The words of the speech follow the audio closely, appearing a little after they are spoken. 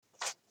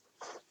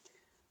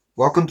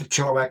Welcome to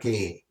CHILLIWACK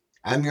AA.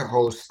 I'm your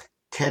host,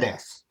 Ted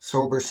S.,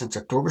 sober since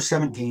October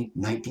 17,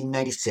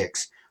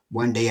 1996,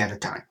 one day at a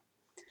time.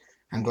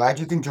 I'm glad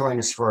you can join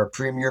us for our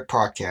premiere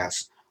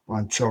podcast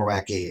on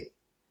CHILLIWACK AA.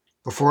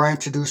 Before I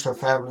introduce our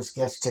fabulous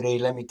guest today,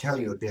 let me tell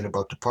you a bit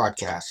about the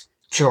podcast,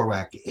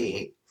 CHILLIWACK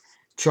AA.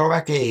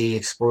 CHILLIWACK AA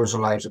explores the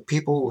lives of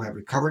people who have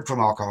recovered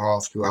from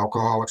alcohol through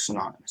Alcoholics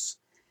Anonymous.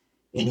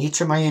 In each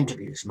of my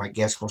interviews, my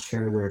guests will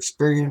share their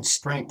experience,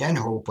 strength, and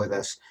hope with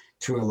us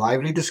through a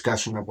lively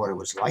discussion of what it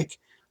was like,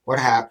 what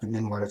happened,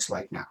 and what it's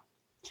like now.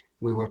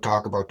 We will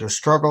talk about their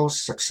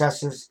struggles,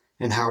 successes,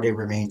 and how they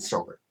remain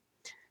sober.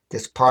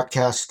 This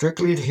podcast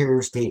strictly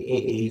adheres to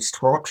AA's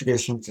 12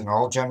 traditions and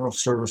all General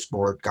Service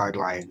Board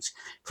guidelines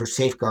for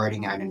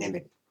safeguarding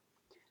anonymity.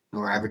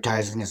 No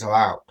advertising is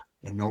allowed,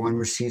 and no one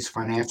receives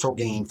financial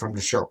gain from the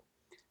show.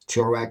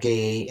 CHILLIWACK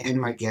AA and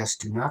my guests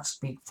do not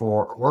speak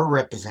for or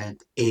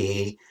represent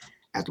AA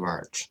at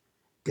large.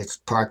 This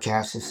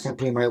podcast is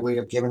simply my way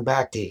of giving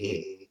back to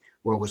AA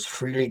what was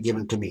freely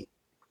given to me.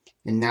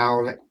 And now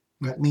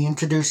let me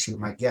introduce you,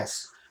 my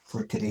guests,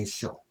 for today's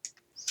show.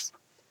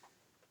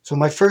 So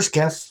my first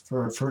guest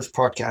for our first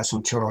podcast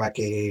on CHILLIWACK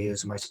AA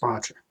is my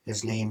sponsor.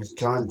 His name is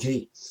John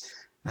G.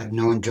 I've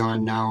known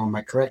John now, am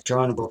I correct,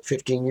 John, about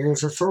 15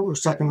 years or so, or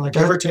something like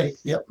Give that? or take.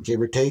 Yep. Give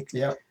or take.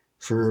 Yep.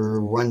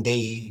 For one day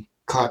he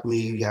caught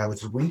me, I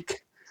was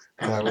weak.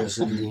 I was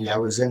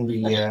in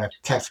the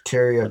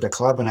cafeteria of the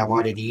club and I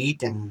wanted to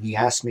eat, and he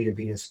asked me to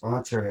be a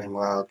sponsor. And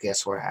well,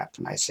 guess what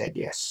happened? I said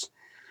yes.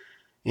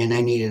 And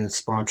I needed a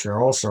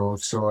sponsor also,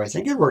 so I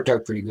think it worked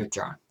out pretty good,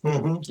 John.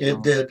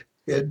 It did.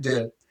 It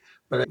did.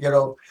 But,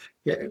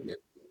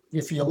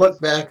 if you look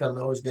back on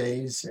those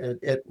days,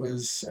 it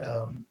was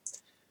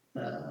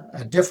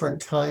a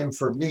different time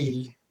for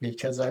me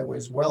because I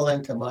was well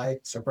into my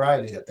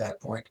sobriety at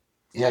that point.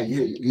 Yeah,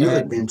 you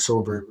had been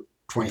sober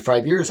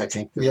 25 years, I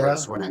think,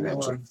 was when I met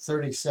well, you. I'm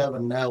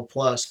 37 now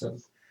plus.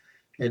 And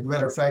as a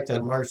matter of fact,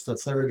 on March the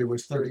 3rd, it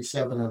was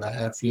 37 and a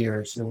half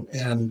years.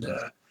 And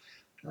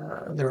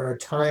there are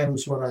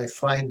times when I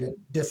find it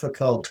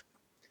difficult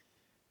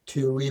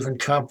to even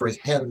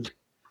comprehend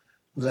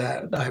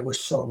that I was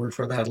sober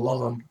for that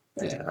long.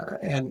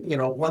 And,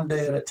 one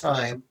day at a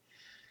time,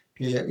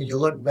 you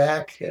look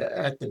back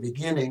at the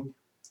beginning,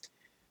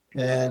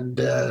 and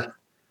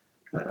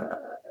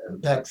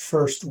that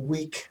first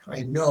week,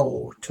 I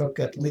know, took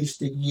at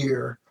least a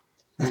year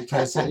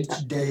because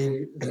each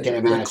day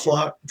the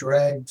clock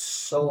dragged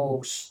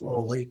so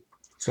slowly.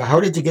 So how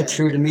did you get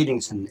through the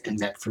meetings in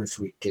that first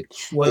week? Did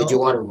you want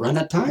to run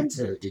at times,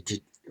 or did you?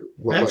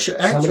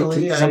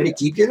 Somebody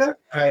keep you there?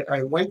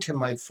 I went to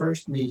my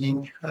first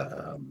meeting.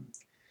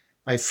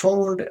 I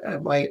phoned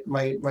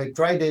my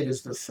dry date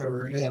is the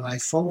 3rd, and I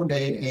phoned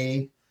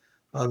AA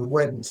on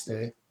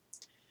Wednesday,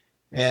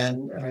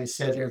 and I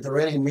said, "Are there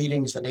any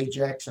meetings in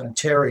Ajax,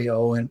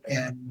 Ontario?" And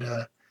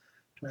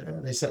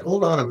they said,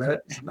 "Hold on a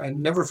minute." And I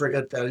never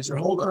forget that. He said,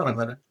 "Hold on a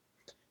minute."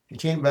 He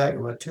came back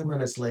about 2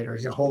 minutes later.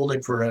 You're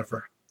holding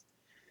forever,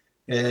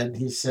 and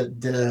he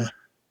said,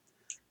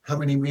 "How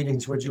many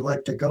meetings would you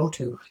like to go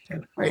to?"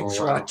 And I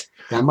thought,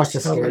 that must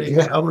have scared you.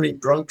 How many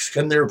drunks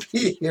can there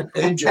be in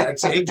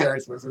Ajax?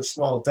 Ajax was a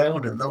small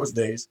town in those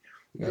days,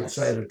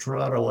 outside of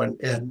Toronto,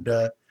 and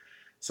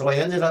so I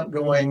ended up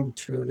going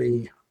to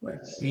the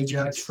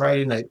Ajax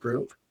Friday night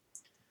group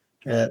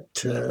at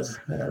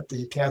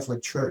the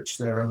Catholic Church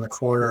there on the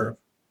corner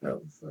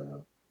of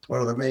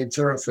one of the main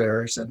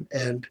thoroughfares,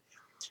 and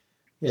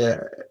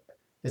yeah,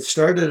 it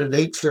started at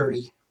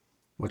 8:30.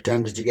 What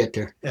time did you get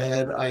there?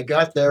 And I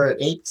got there at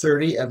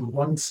 8:30 and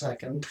 1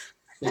 second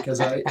because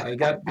I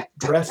got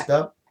dressed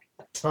up,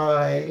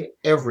 tie,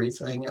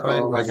 everything.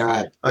 My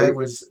God! I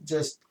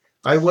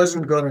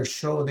wasn't going to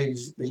show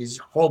these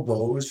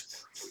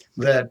hobos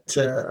that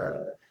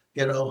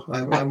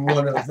I'm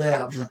one of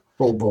them.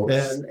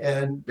 Hobos.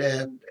 And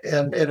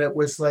it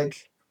was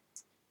like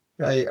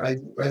I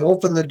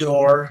opened the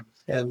door,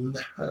 and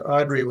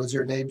Audrey was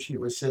her name. She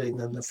was sitting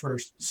in the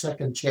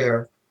second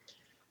chair.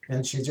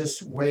 And she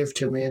just waved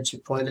to me and she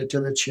pointed to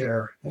the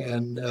chair.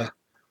 And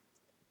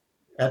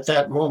at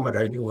that moment,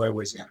 I knew I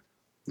was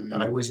in.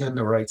 I was in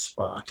the right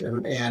spot.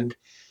 And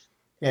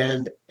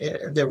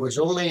there was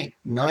only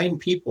 9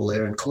 people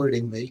there,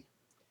 including me.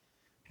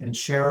 And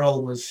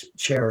Cheryl was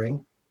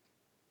chairing.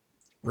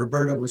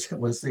 Roberta was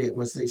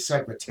the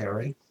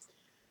secretary.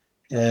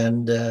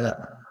 And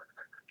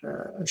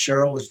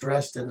Cheryl was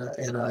dressed in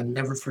I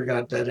never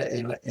forgot that,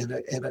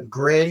 in a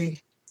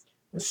gray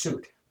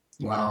suit.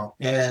 Wow.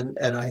 And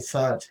I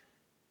thought,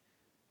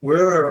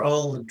 where are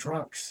all the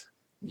drunks?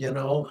 They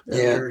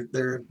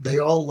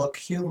all look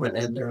human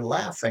and they're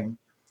laughing.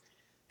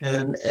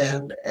 And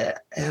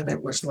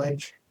it was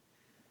like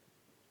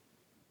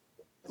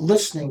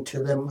listening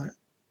to them,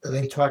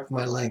 they talked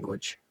my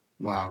language.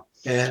 Wow.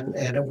 And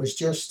it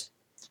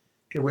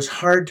was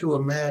hard to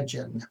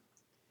imagine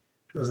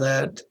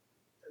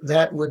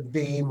that would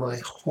be my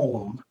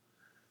home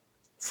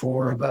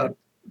for about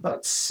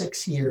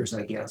 6 years,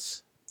 I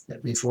guess,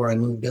 before I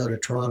moved out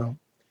of Toronto.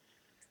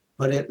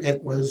 But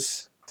it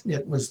was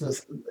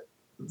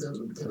the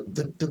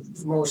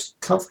the most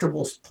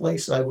comfortable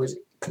place I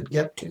could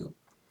get to.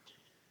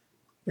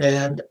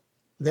 And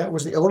that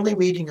was the only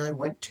meeting I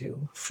went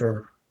to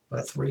for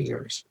about 3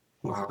 years.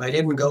 Wow. I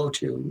didn't go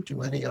to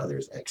any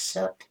others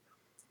except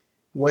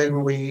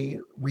when we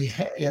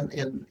had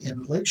in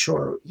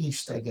Lakeshore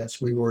East, I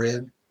guess we were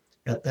in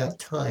at that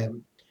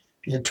time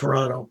in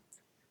Toronto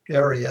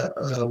area.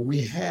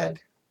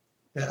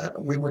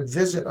 We would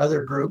visit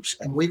other groups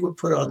and we would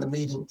put on the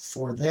meeting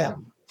for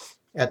them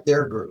at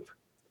their group.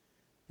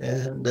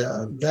 And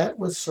that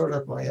was sort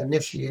of my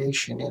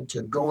initiation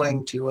into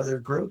going to other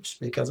groups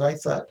because I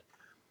thought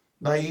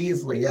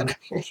naively, and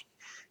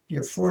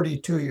you're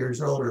 42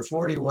 years old or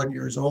 41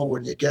 years old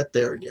when you get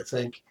there and you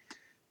think,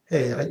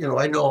 hey,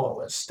 I know all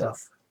this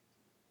stuff.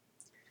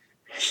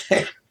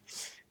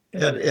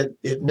 And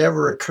it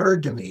never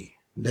occurred to me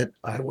that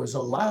I was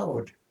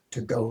allowed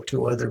to go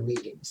to other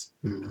meetings.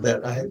 Mhm.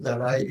 That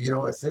I,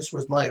 if this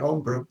was my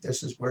home group,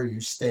 this is where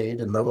you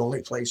stayed and the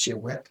only place you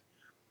went.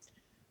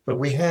 But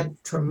we had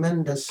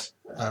tremendous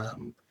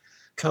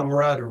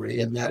camaraderie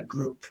in that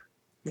group.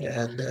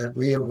 And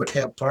we would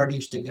have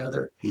parties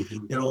together,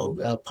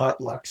 Mhm.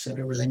 potlucks and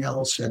everything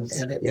else. And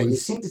it Yeah, you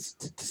was, seem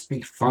to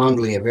speak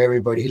fondly of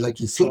everybody.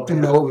 Like you seem oh, to yeah,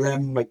 know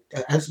them. Like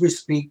as we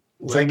speak,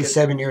 like it,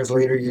 37 years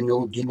later, you know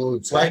like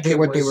exactly it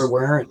what they were was,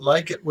 wearing.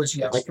 like it was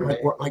Like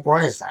yesterday. like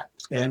why is that?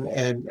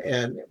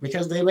 And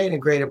because they made a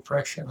great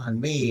impression on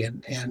me,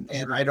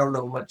 and I don't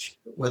know much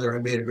whether I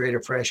made a great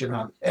impression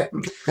on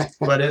them,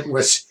 but it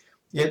was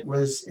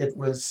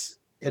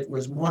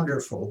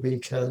wonderful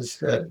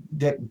because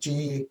Dick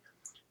G,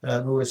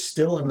 who is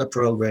still in the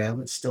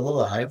program, is still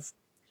alive.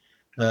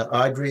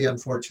 Audrey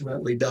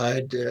unfortunately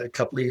died a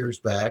couple of years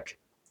back,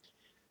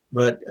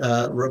 but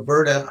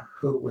Roberta,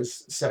 who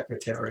was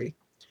secretary,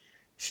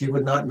 she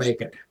would not make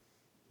it,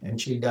 and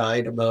she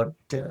died about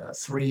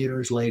 3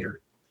 years later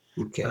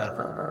Okay.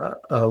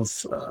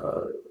 of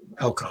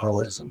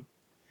alcoholism.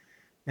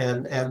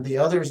 And the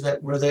others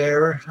that were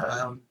there,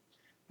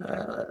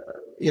 uh,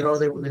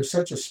 they're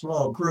such a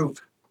small group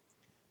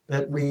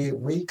that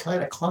we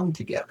kind of clung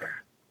together.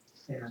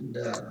 And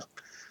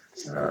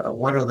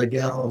one of the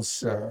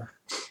gals, I'm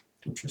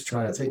just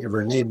trying to think of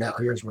her name now.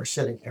 Here's we're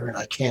sitting here, and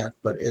I can't.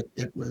 But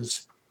it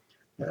was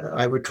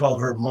I would call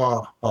her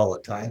Ma all the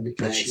time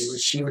because Nice.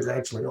 she was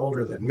actually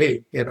older than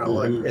me,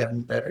 Mhm.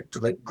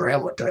 and like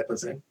grandma type of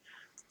thing.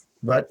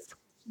 But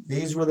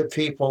these were the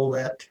people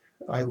that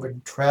I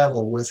would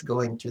travel with,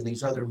 going to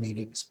these other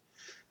meetings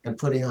and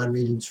putting on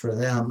meetings for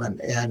them.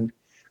 And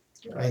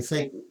I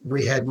think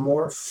we had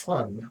more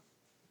fun,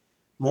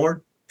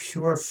 more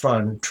pure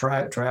fun,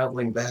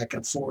 traveling back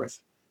and forth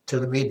to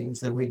the meetings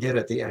than we did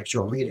at the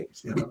actual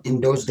meetings. In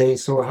those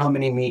days, so how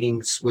many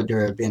meetings would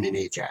there have been in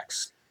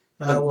Ajax?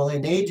 Well,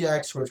 in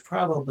Ajax was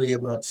probably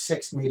about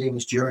 6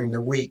 meetings during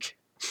the week,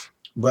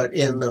 but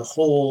in the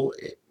whole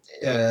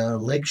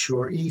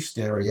Lakeshore East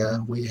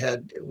area, we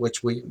had,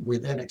 which we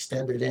then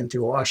extended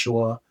into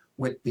Oshawa,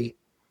 Whitby,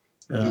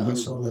 Mhm.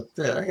 so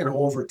that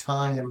over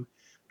time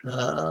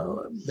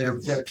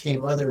there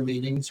came other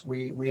meetings.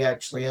 We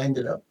actually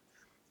ended up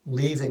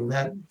leaving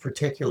that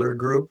particular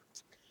group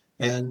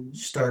and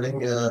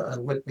starting a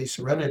Whitby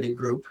Serenity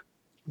group,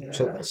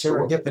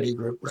 Serendipity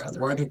group So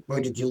rather. why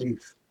did you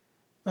leave?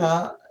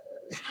 Uh,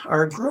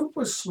 our group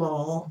was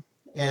small,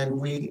 and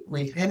we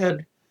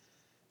had,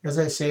 as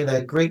I say,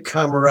 that great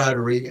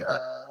camaraderie,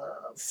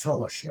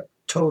 fellowship,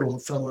 total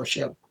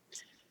fellowship.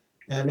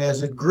 And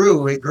as it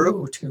grew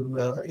to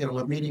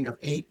a meeting of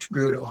 8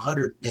 grew to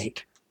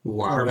 108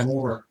 Wow, or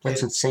more.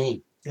 that's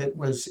insane. It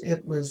was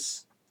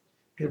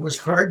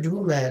hard to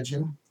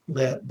imagine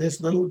that this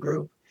little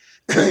group,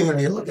 when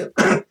you look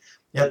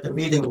at the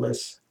meeting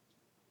list,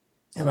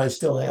 and I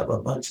still have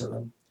a bunch of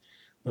them.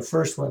 The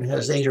first one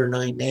has 8 or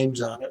 9 names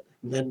on it,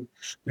 and then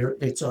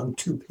it's on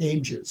 2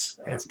 pages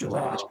after that.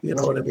 Wow. You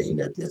know what I mean?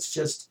 It's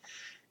just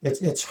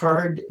it's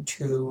hard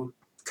to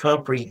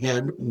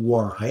comprehend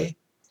why.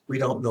 We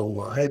don't know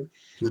why.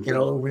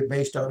 Mhm. We're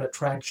based on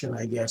attraction,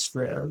 I guess.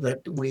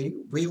 That we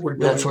were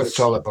That's doing what it's this.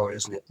 all about,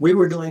 isn't it? We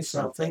were doing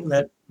something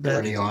that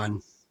Early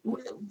on.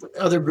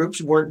 other groups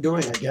weren't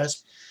doing, I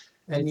guess.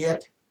 And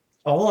yet,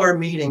 all our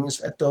meetings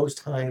at those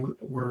times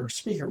were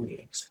speaker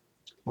meetings.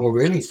 Oh,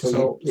 really?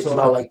 So it's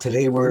not like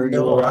today where you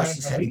No, were asked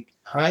to speak.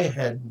 I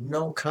had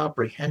no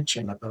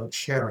comprehension about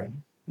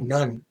sharing,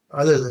 none,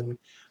 other than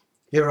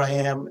here I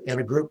am in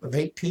a group of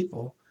 8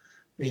 people.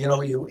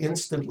 You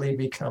instantly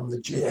become the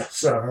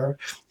GSR.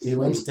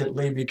 You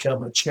instantly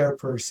become a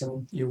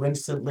chairperson. You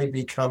instantly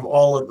become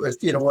all of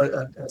it,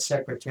 a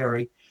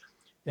secretary.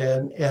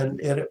 And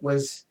it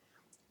was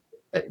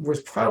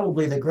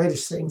probably the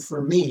greatest thing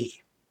for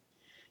me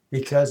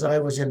because I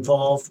was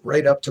involved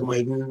right up to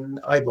my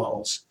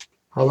eyeballs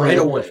How long right did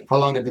away. how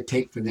long did it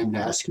take for them to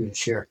ask you to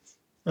share?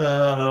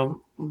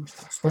 Um,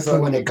 Especially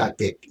when it got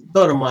big,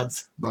 about a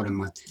month. about a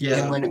month.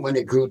 Yeah. And when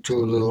it grew to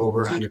a little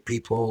over 100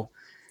 people,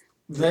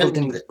 people Then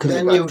couldn't have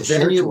then got you to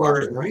then share you too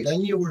were often, right?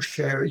 then you were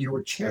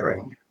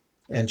chairing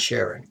and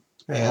sharing.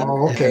 and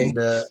Oh, okay.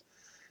 and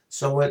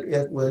so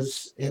it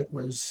was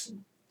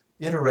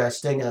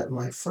interesting.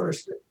 My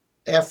first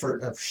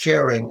effort of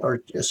sharing,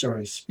 or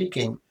sorry,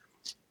 speaking,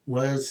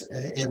 was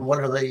in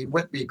one of the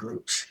Whitby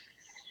groups.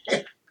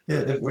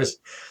 It was,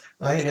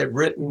 I had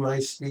written my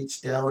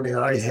speech down and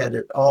I had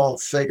it all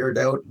figured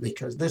out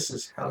because this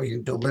is how you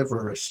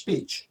deliver a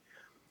speech.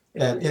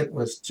 And it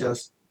was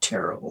just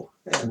terrible.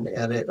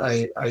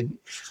 I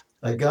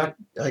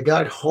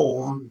got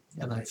home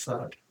and I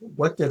thought,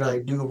 what did I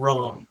do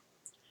wrong?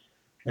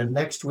 And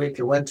next week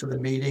I went to the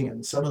meeting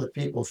and some of the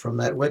people from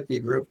that Whitby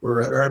group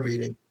were at our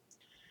meeting.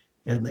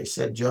 And they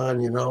said,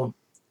 John,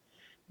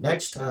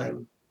 next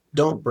time,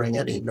 don't bring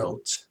any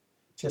notes.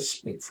 Just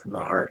speak from the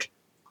heart.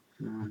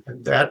 Mm.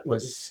 And that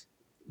was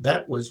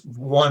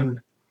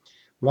one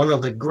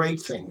of the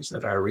great things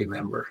that I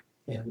remember.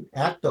 And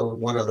at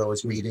one of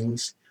those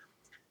meetings,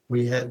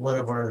 we had one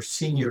of our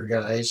senior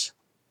guys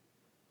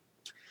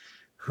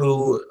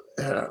who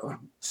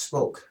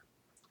spoke,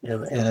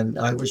 and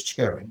I was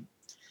chairing,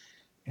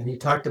 and he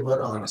talked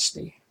about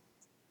honesty.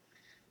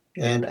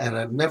 And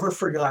I've never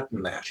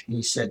forgotten that.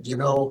 He said,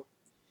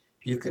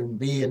 you can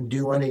be and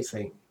do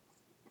anything,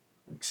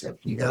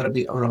 except you got to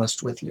be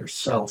honest with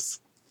yourself.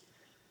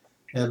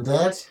 And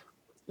that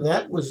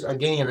was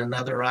again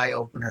another eye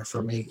opener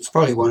for me. It's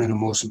probably one of the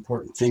most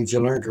important things you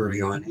learned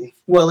early on, eh?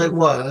 Well, it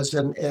was,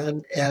 and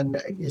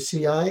you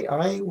see,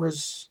 I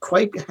was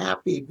quite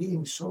happy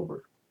being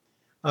sober.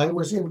 I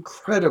was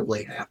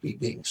incredibly happy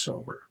being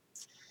sober,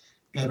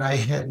 and I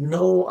had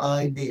no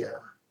idea.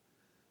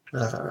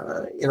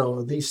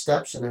 These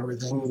steps and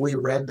everything. We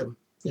read them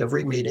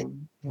every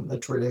meeting. And the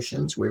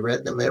traditions, we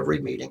read them every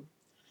meeting,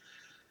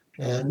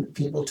 and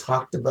people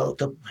talked about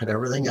them and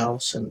everything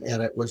else, and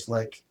it was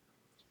like,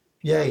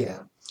 yeah, yeah.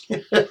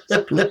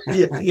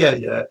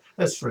 Yeah,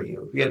 that's for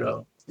you.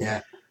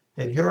 Yeah.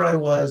 And here I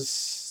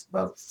was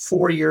about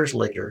 4 years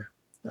later.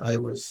 I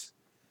was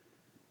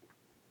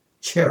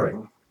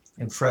chairing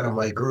in front of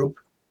my group,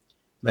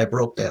 and I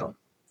broke down.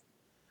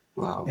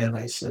 Wow. And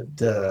I said,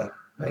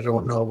 I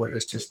don't know, but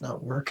it's just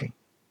not working.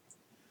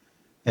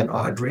 And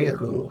Audrey,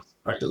 who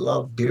I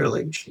love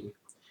dearly, she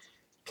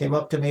came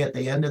up to me at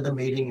the end of the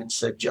meeting and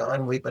said,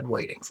 John, we've been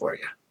waiting for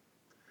you.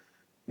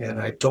 And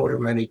I told her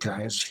many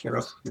times, You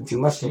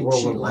must have she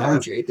overwhelmed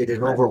laughed. you. Did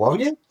it overwhelm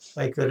you?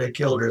 I could have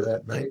killed her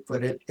that night,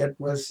 but it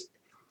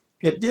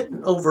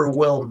didn't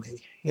overwhelm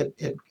me.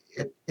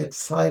 It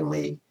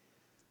finally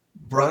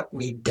brought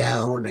me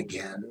down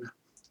again,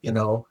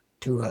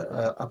 to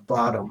a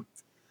bottom,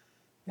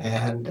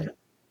 and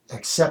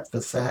accept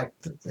the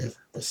fact that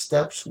the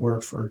steps were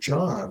for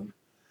John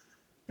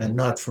and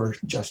not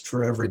just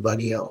for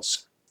everybody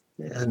else.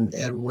 And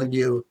when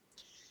you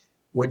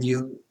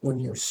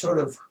sort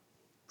of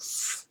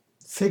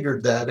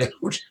figured that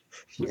out,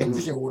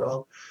 if you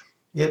will,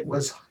 it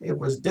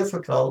was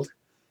difficult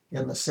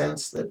in the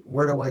sense that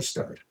where do I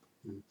start?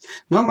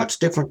 Not much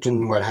different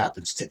than what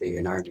happens today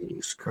in our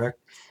meetings, correct?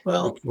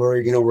 Well,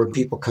 Where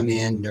people come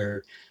in,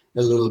 they're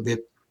a little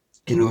bit,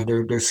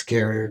 they're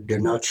scared, they're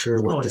not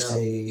sure what oh to yeah,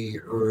 say,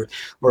 or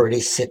they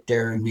sit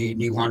there and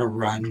they want to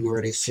run,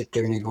 or they sit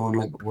there and they're going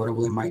like, what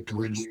am I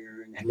doing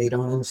here? And they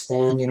don't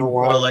understand,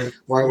 well,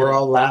 why we're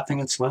all laughing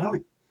and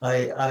smiling.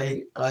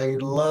 I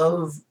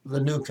love the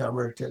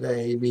newcomer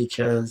today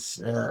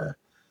because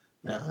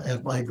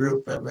at my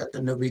group, I'm at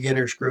the New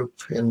Beginners group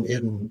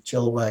in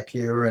Chilliwack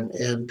here, and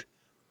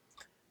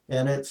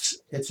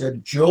it's a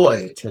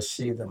joy to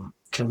see them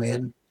come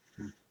in.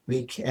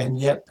 And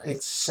yet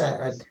it's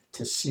sad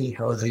to see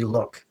how they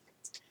look.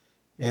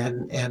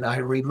 And I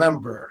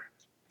remember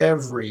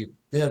every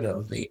bit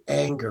of the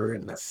anger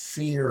and the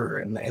fear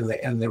and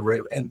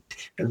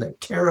the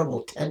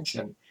terrible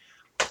tension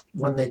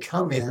when they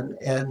come in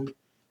and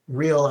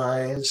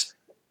realize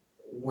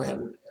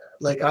when,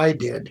 like I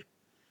did,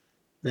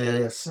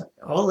 that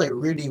all they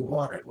really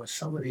wanted was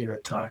somebody to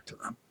talk to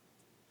them.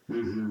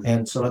 Mm-hmm.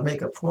 And so I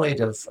make a point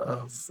we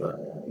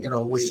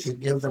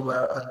give them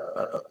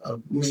a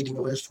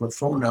meeting list with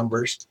phone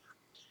numbers,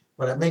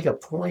 but I make a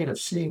point of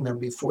seeing them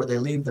before they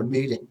leave the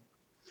meeting.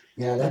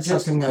 Yeah, that's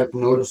something that I've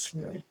noticed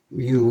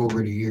you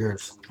over the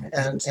years.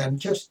 And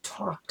just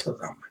talk to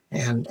them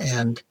and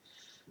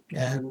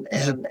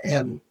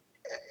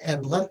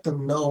let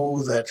them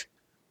know that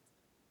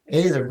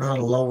A, they're not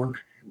alone,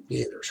 and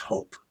B, there's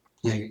hope.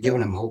 Yeah, you're giving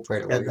them hope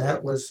right away. And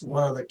that was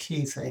one of the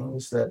key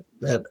things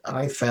that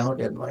I found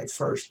in my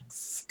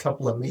first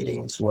couple of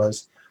meetings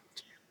was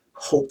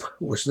hope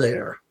was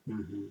there.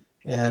 Mm-hmm.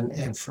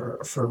 And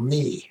for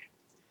me,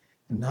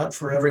 not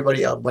for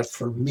everybody else, but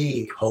for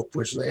me, hope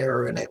was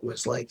there. And it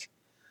was like,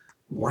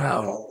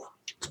 wow.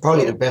 It's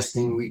probably the best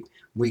thing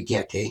we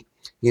get, eh?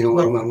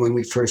 When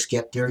we first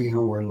get there,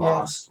 we're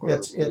lost. Yeah,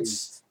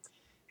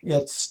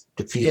 it's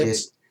defeated.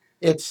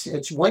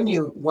 It's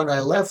when I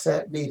left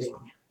that meeting,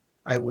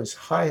 I was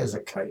high as a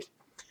kite.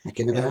 I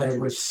can And imagine. it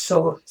was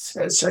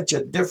such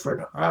a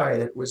different high.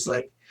 It was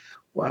like,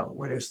 wow,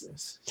 what is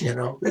this?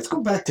 Let's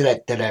go back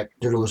to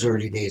those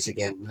early days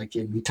again. Like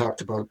we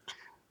talked about,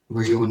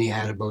 where you only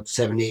had about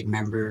 7, 8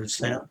 members,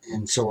 Yeah.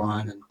 and so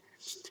on. And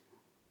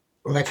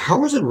like, how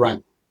was it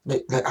run?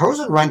 How does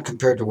it run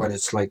compared to what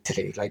it's like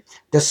today? Like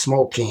the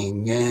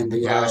smoking and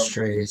the Well,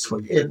 ashtrays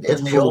for the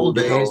in the old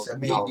food days, I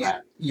and mean, all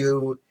that.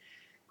 you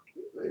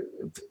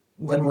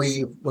when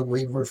we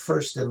were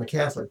first in the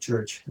Catholic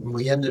Church,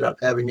 we ended up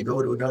having to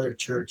go to another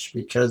church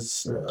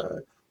because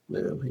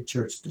the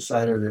church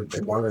decided that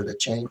they wanted to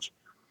change.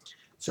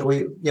 So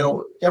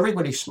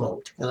everybody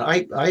smoked, and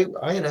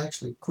I had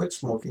actually quit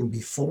smoking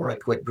before I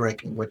quit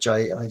drinking, which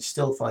I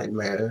still find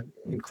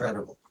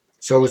incredible.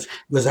 So was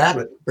that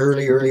But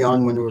early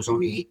on when there was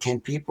only 8,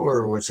 10 people,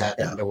 or was that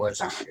yeah, when there was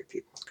 100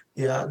 people?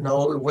 yeah,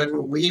 no,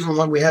 when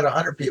we had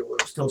 100 people, we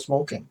were still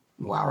smoking.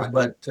 Wow,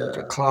 But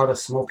the cloud of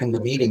smoke in the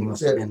meeting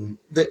must have that been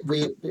that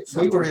we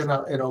were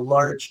something. in a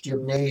large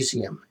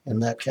gymnasium in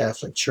that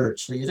Catholic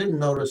church, so you didn't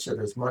notice it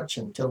as much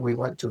until we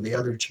went to the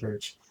other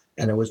church,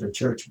 and it was a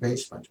church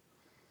basement.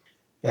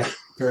 Yeah,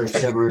 Very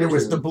similar it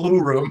was the to blue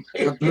room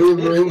the blue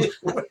room.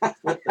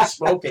 with the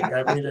smoking.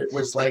 I mean,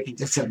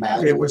 Just it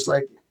imagine. was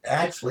like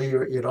actually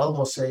you'd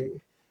almost say,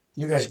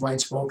 "You guys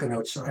mind smoking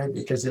outside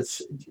because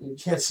you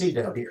can't see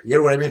down here." You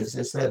know what I mean?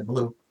 It's that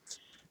blue.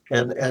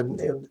 And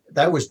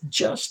that was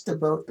just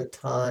about the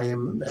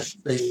time that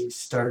they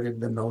started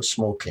the no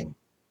smoking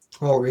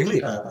Oh, really?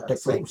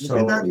 thing. You've been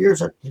So, that years.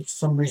 For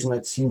some reason,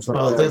 it seems like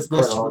well, quite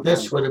a long time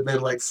this would ago. have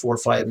been like 4 or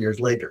 5 years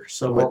later.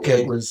 So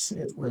Okay. it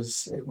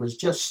was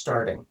just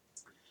starting.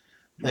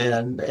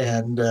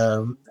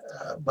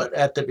 But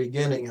at the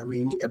beginning, I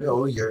mean,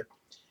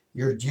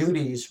 your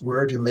duties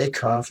were to make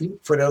coffee,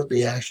 put out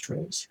the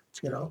ashtrays,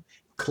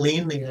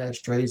 clean the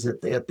ashtrays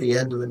at the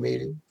end of the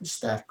meeting,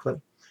 stack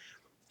them,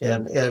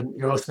 and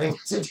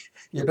things that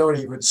you don't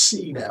even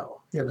see now.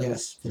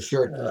 Yes, for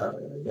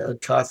sure.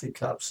 Coffee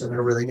cups and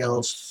everything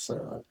else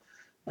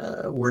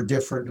were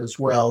different as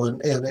well,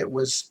 and it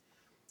was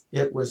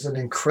an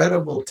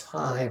incredible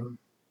time.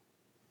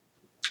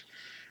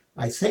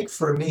 I think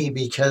for me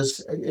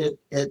because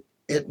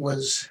it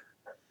was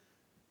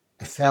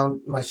I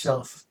found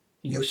myself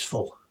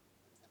useful,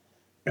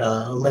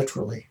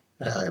 literally,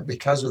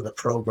 because of the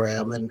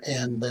program,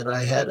 and that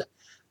I had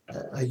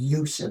a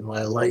use in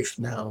my life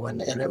now,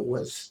 and it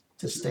was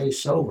to stay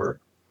sober.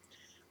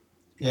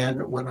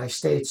 And when I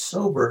stayed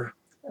sober,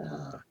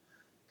 uh,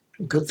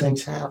 good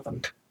things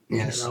happened. You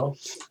Yes, know,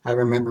 I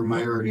remember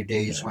my early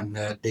days yeah,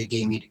 when they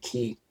gave me the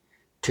key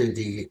to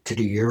the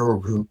Euro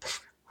group.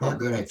 How yeah.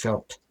 good I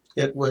felt.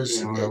 It You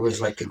was, know, it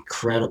was like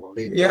incredible.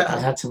 Like I yeah,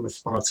 had some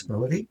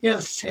responsibility. yeah,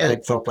 I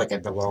felt like I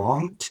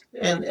belonged.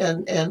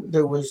 and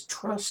there was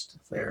trust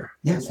there,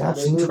 Yes, and they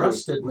absolutely.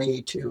 trusted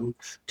me to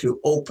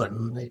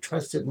open. They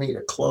trusted me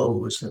to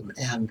close,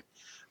 and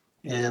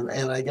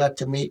I got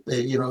to meet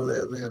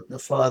the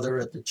father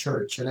at the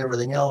church and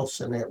everything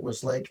else, and it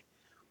was like,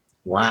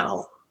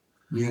 wow,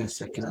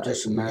 Yes, I can uh,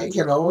 just you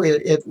imagine. know,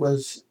 it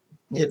was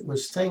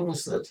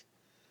things that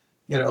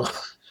you know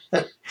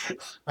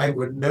I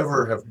would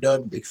never have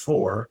done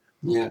before,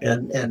 Yeah.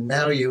 and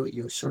now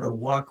you sort of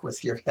walk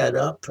with your head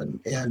up,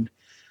 and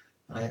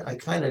I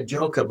kind of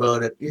joke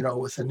about it,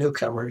 with the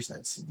newcomers.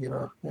 That's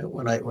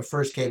when I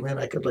first came in,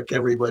 I could look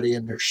everybody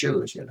in their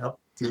shoes,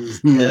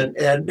 Hmm. and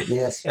and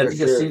Yes, for and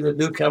you sure. see the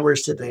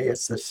newcomers today.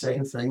 It's the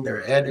same thing.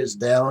 Their head is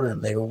down,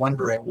 and they're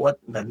wondering what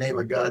in the name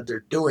of God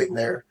they're doing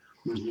there.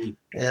 Hmm.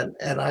 And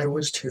I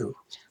was too.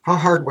 How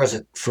hard was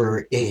it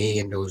for AA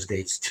in those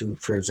days to,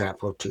 for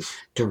example,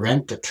 to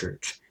rent a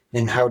church?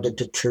 And how did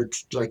the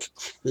church, like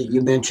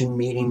you mentioned,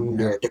 meeting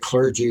Yeah, the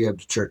clergy of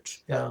the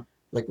church? yeah.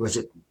 Like, was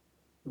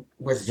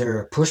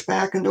there a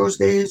pushback in those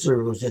days,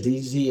 or was it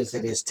easy as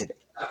it is today?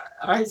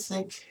 I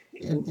think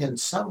in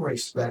some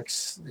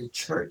respects the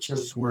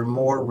churches were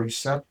more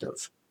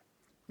receptive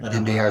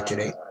Than they are uh,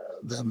 today?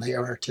 than they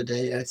are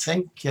today. I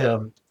think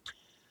the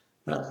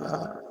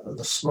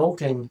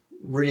smoking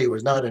really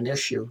was not an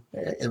issue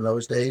in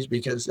those days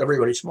because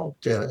everybody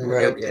smoked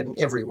Right.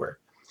 everywhere.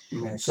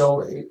 Yes.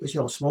 So it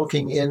was,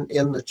 smoking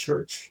in the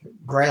church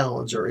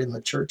grounds or in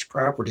the church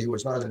property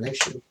was not an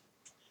issue.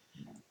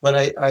 But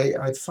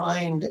I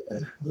find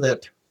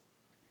that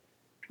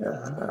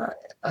uh,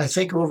 I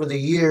think over the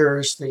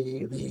years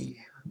the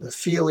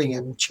feeling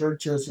in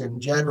churches in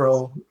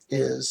general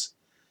is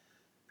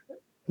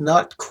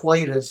not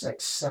quite as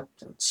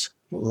acceptance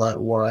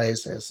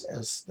wise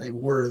as they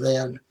were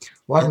then.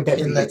 Why would that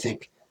be, In you that,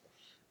 think?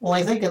 well,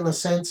 I think in the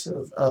sense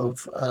of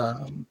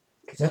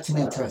Because that's an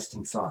uh,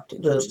 interesting thought that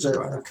you just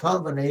brought the up.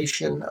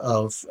 combination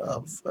of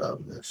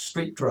the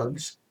street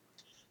drugs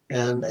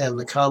and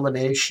the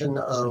combination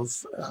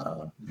of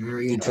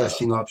Very uh,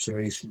 interesting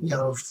observation. you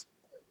know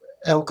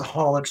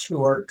alcoholics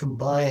who are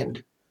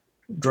combined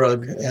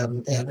drug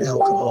and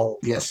alcohol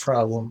Yes.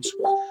 problems,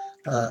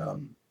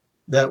 um,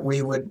 that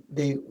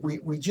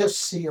we just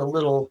see a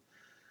little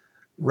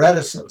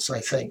reticence, I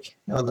think,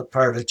 on the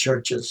part of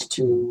churches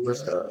to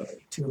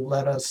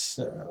let us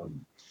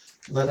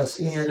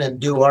in and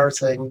do our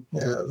thing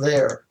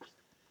there.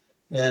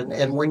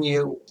 And when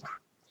you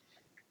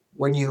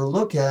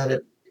look at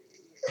it,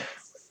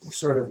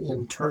 sort of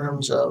in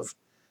terms of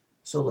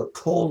sort of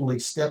coldly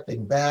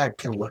stepping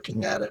back and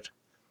looking at it,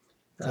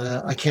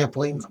 I can't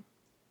blame them.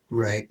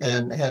 Right.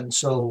 And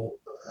so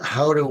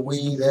how do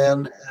we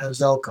then,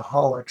 as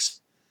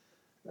alcoholics,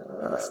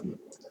 uh,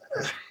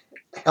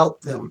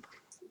 help them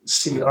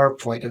see our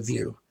point of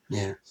view?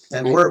 Yeah.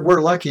 And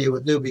we're lucky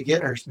with new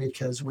beginners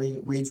because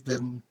we've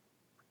been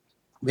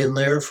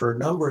there for a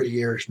number of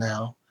years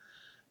now,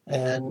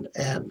 and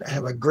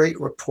have a great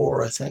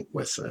rapport, I think,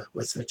 with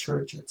the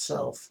church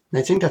itself.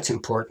 I think that's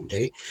important,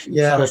 eh?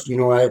 Yeah.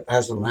 Especially,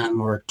 as a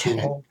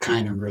landlord-tenant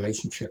kind of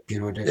relationship,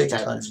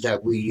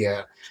 that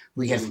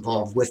we get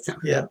involved with them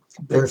Yeah,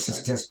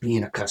 versus just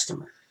being a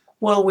customer.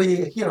 Well,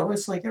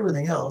 it's like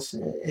everything else.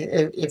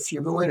 If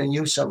you go in and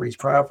use somebody's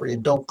property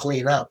and don't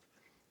clean up,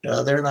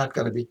 they're not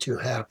going to be too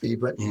happy.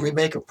 But Yeah. we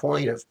make a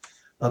point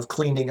of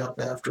cleaning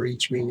up after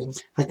each meeting.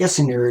 I guess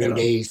in the early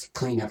days,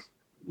 cleanup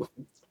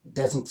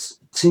doesn't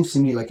seems to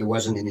me like it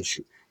wasn't an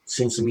issue.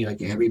 Seems to me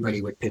like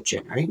everybody would pitch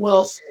in, right?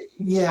 Well,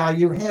 yeah,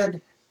 you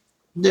had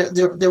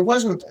there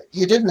wasn't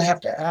you didn't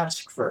have to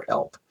ask for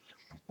help.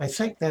 I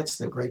think that's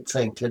the great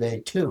thing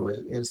today too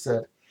is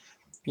that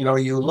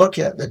you look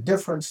at the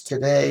difference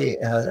today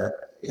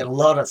in a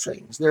lot of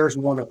things. There's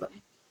one of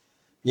them.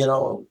 You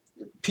know,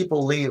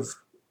 people leave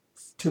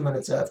 2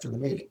 minutes after the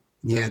meeting.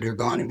 Yeah, they're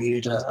gone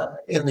immediately.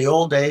 In the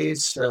old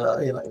days,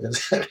 I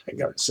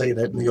got to say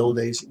that in the old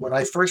days, when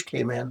I first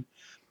came in,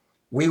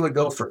 we would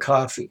go for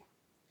coffee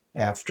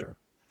after.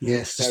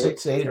 Yes,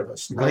 6, 8 of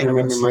us, I 9 of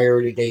remember us, my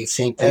early days.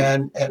 Same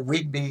thing. and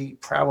we'd be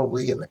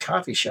probably in the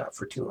coffee shop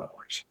for 2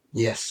 hours.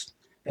 Yes,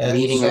 And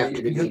meeting so after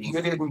the meeting. you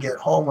didn't get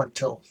home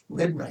until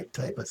midnight,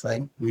 type of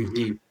thing.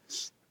 Mm-hmm.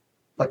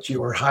 But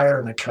you were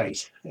hiring a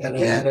kite, and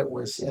it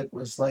was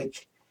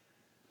like,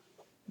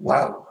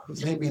 wow,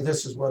 maybe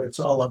this is what it's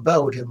all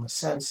about, in the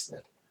sense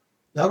that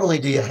not only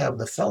do you have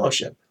the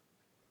fellowship,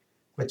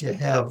 but you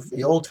have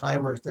the old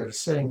timers that are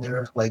sitting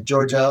there, like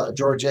George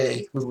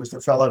A., who was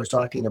the fellow I was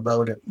talking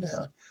about,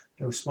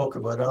 who spoke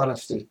about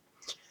honesty.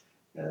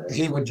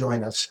 He would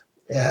join us,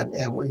 and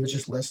we would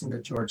just listen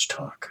to George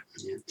talk.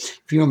 Yeah.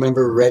 If you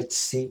remember Red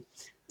Sea,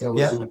 that was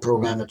Yeah. in a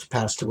program that's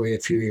passed away a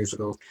few years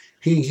ago.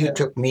 He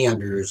took me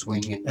under his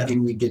wing,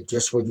 and we did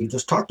just what you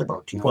just talked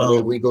about.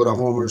 Well- we go to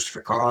Homer's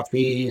for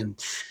coffee and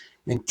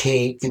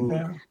cake, and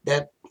Yeah.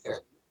 that.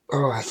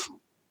 Oh,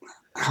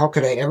 how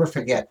could I ever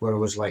forget what it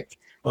was like?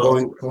 Well,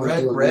 going to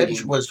a Reg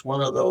meeting. was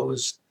one of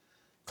those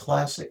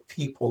classic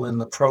people in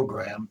the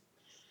program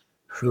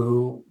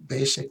who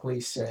basically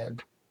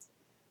said,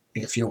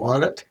 if you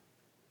want it,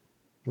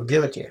 we'll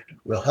give it to you.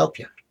 We'll help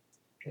you.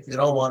 If you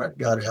don't want it,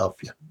 God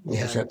help you.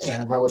 Yes,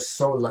 And I was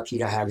so lucky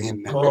to have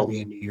him Oh.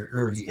 in the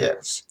early Yeah.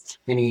 years,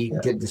 and he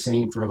Yeah. did the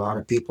same for a lot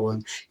of people,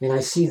 and I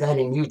see that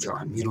in you,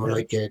 John.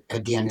 Like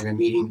at the end of the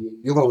meeting,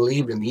 you won't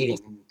leave the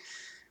meeting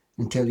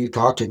until you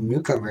talk to the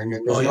newcomer, and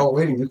there's Oh, yeah. no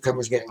way the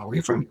newcomer's getting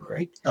away from you,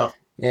 right? Oh.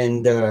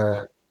 And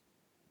I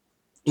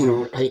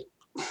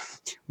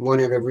one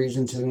of the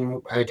reasons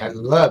I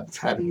love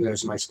having you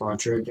as my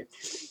sponsor.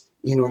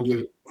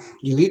 You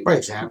lead by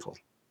example.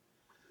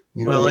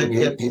 Well, and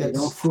you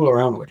don't fool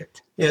around with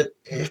it.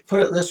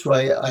 Put it this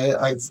way,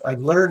 I've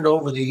learned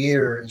over the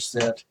years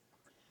that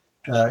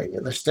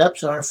the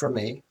steps are for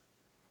me,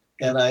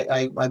 and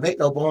I make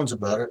no bones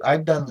about it.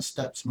 I've done the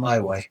steps my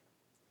way,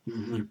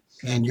 Mm-hmm.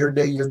 and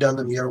you've done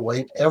them your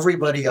way.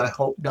 Everybody, I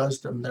hope, does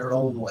them their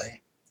own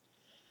way,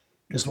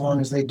 as long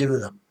as they do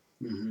them.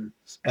 Mm-hmm.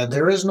 And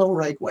there is no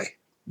right way.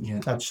 Yeah.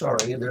 I'm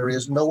sorry, there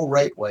is no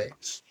right way,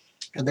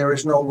 and there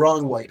is no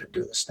wrong way to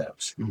do the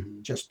steps.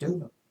 Mm-hmm. Just do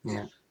them.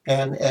 Yeah.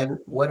 And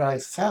when I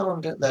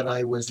found that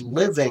I was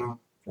living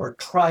or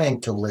trying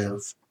to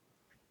live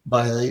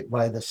by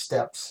the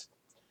steps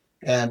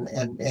and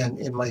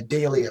in my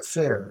daily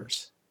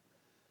affairs,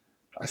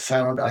 I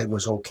found I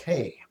was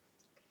okay.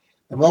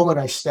 The moment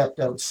I stepped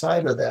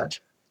outside of that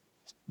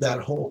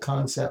whole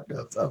concept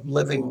of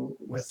living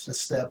with the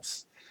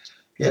steps,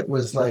 it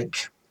was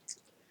like,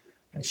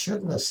 I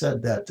shouldn't have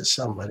said that to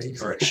somebody,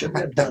 or I shouldn't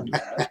have done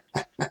that,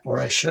 or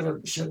I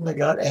shouldn't have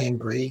got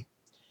angry,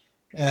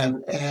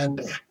 and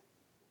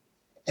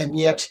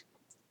yet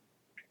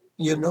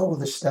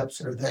the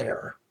steps are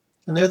there,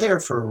 and they're there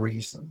for a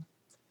reason.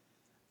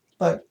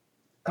 But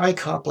I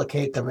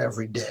complicate them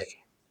every day,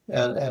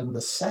 and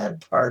the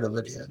sad part of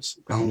it is,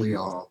 Don't we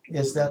all?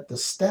 is that the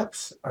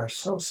steps are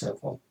so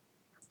simple.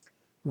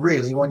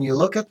 Really, when you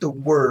look at the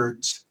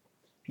words,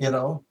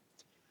 and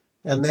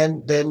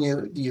then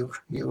you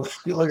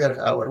look at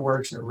how it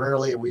works, and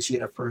rarely have we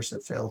seen a person,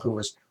 Phil, who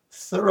has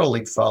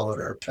thoroughly followed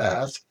our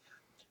path.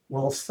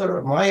 Well,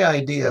 my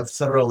idea of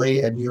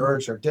thoroughly and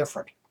yours are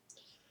different,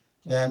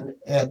 and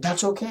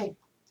that's okay.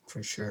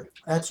 For sure.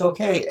 That's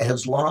okay,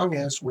 as long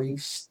as we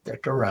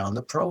stick around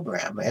the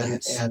program,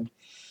 Yes. and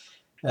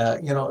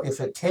if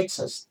it takes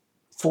us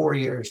 4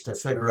 years to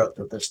figure out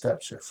that the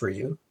steps are for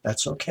you,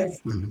 that's okay.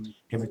 Mm-hmm.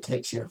 If it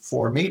takes you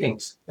 4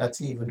 meetings,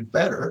 that's even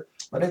better,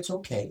 but it's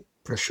okay.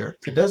 For sure.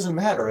 It doesn't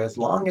matter, as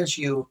long as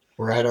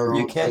we're at our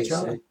own catch pace.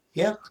 on.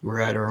 Yeah. We're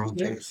at our own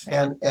pace.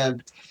 And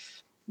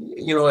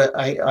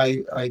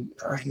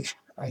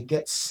I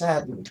get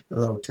saddened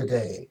though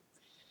today,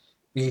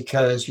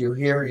 because you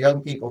hear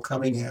young people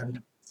coming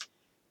in,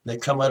 they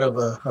come out of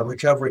a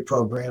recovery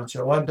program, say,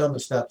 "Oh, I've done the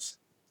steps."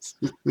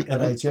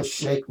 And I just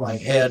shake my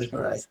head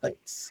and I think,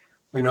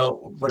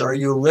 but are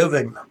you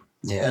living them?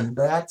 Yeah. And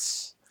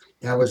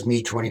That was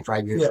me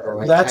 25 years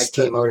ago. I that's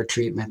came out of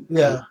treatment.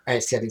 yeah, I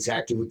said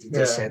exactly what you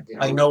just said.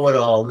 I know it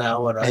all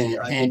now, and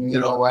And you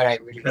know what? I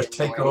really just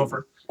didn't know take anything.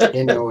 over.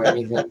 Didn't know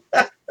anything.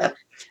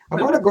 I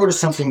want to go to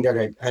something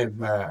that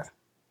I've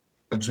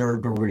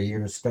observed over the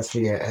years,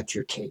 especially at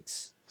your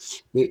cakes.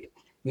 You,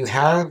 you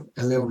have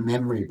a little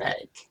memory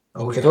bag.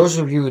 Oh, For yeah. those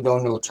of you who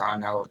don't know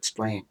John, I'll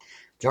explain.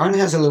 John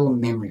has a little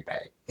memory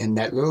bag, and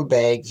that little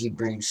bag he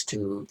brings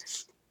to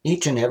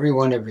each and every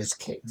one of his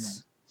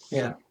cakes.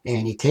 Yeah.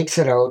 And he takes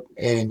it out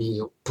and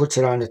he puts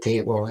it on the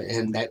table,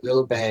 and that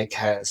little bag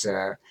has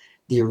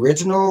the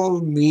original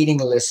meeting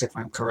list, if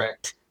I'm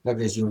correct, of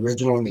his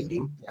original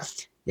meeting. Yeah.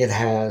 It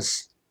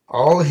has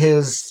all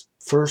his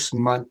first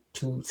month,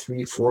 2,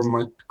 3, 4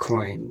 month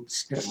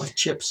coins, Yeah, my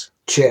chips.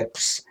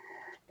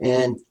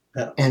 and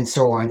Yeah. and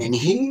so on. And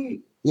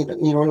he, a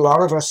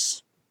lot of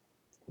us,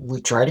 we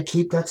try to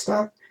keep that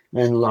stuff,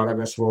 and a lot of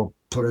us will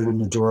put it in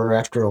the drawer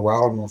after a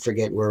while and we'll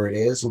forget where it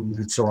is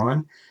and so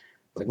on.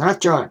 But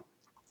not John.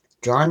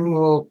 John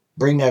will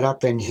bring that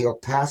up and he'll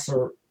pass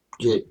her.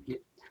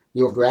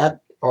 You'll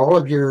grab all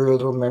of your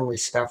little memory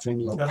stuff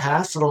and you'll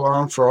pass it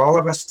along for all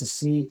of us to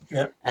see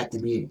at the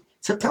meeting.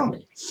 So tell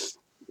me,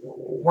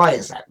 why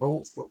is that?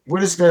 Well,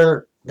 what is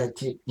there that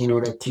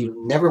you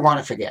never want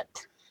to forget?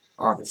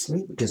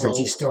 Obviously, because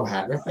you still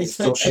have it, you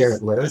still share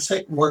it with us. I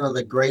think one of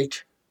the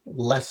great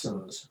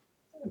lessons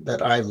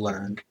that I've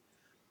learned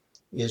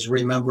is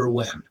remember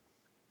when.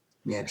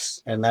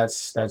 Yes, and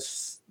that's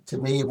to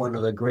me one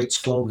of the great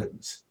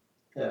slogans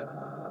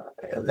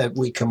that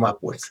we come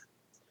up with.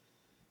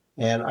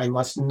 And I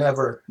must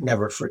never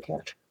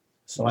forget.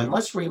 So I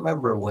must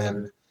remember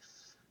when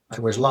I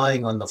was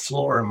lying on the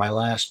floor in my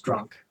last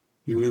drunk,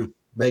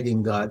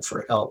 begging God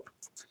for help.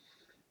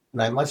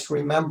 And I must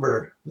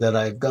remember that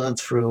I've gone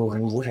through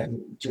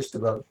and just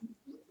about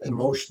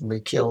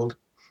emotionally killed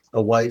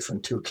a wife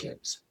and 2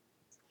 kids.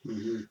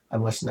 I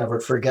must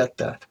never forget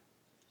that.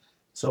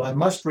 So I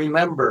must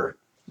remember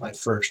my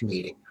first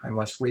meeting. I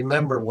must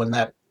remember when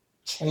that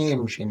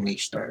change in me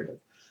started.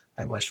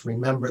 I must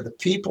remember the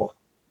people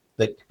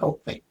that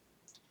helped me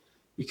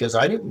because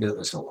I didn't do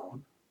this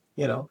alone.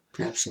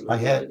 Absolutely. I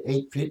had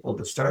 8 people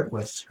to start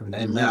with, and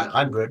then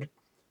 100,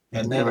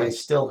 and then I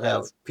still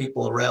have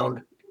people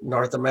around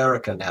North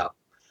America now,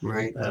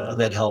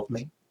 that help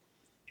me.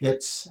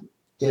 It's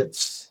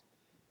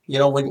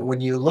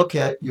when you look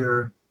at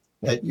your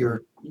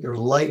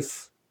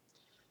life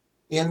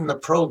in the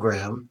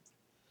program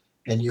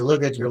and you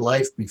look at your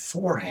life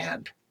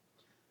beforehand,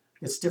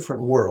 it's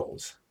different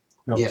worlds.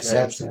 Okay? Yes,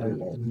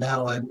 absolutely. And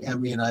now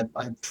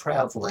I'm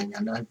traveling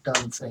and I've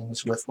done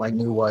things with my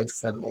new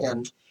wife and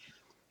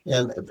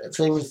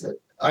things that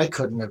I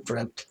couldn't have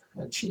dreamt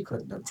and she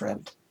couldn't have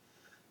dreamt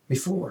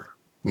before.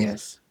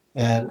 Yes.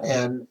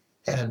 And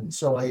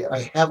so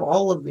I have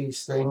all of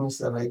these things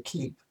that I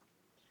keep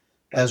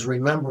as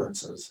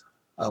remembrances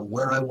of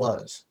where I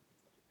was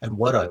and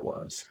what I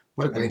was.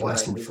 What a great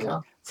lesson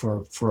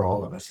for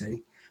all of us, eh?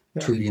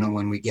 Yeah. To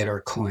when we get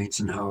our coins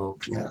and how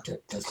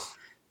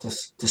to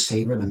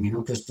savor them,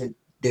 because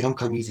they don't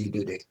come easy,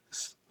 do they?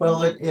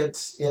 Well,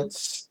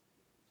 it's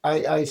I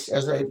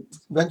as I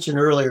mentioned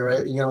earlier,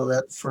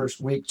 that first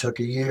week took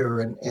a year,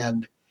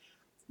 and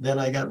then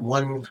I got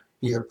 1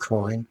 year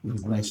coin,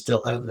 and I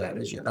still have that,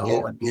 as you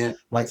know, and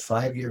my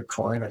 5 year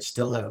coin, I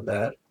still have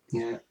that,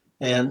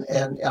 and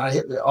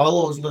I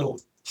all those little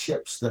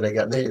chips that I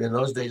got. In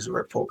those days, they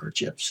were poker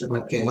chips, and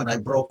when I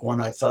broke one,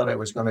 I thought I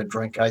was going to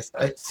drink. I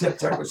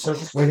was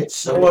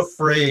so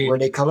afraid. Were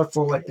they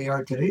colorful like they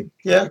are today?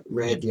 Yeah,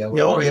 red,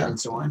 yellow, and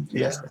so on.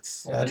 Yeah,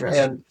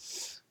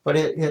 but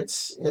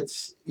it's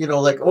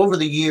like over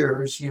the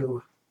years,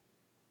 you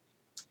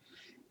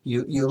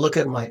look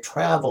at my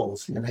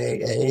travels in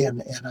AA,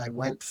 and I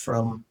went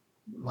from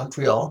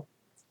Montreal,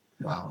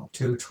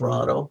 to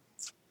Toronto,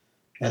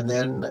 and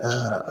then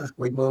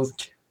we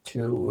moved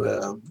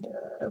to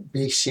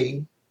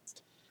BC,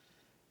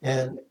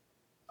 and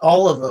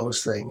all of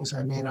those things.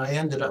 I mean, I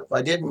ended up.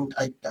 I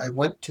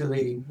went to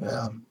the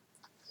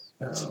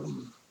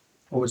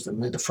what was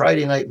the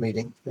Friday night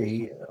meeting,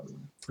 the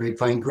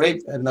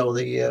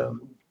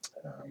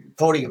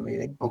podium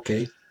meeting.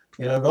 Okay.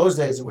 In those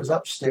days, it was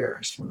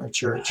upstairs from the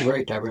church.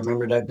 Right, I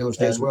remember that those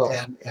days well.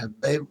 And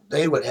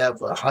they would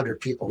have 100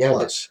 people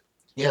plus.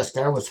 Yes,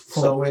 that was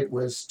full. So it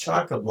was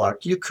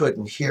chock-a-block. You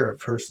couldn't hear a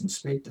person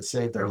speak to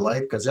save their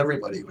life because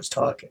everybody was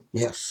talking.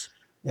 Yes.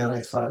 And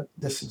I thought,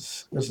 this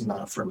is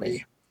not for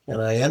me.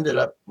 And I ended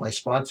up. My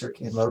sponsor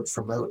came out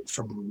from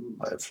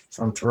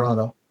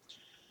Toronto,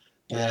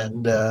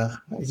 and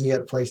he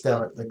had a place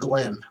down at the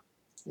Glen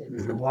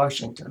in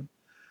Washington,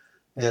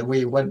 and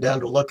we went down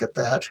to look at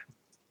that.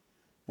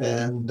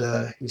 And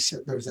he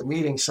said, there's a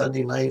meeting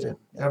Sunday night in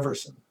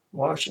Everson,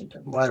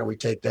 Washington. Why don't we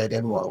take that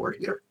in while we're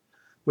here?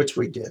 Which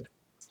we did.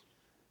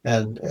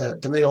 And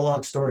to make a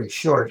long story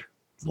short,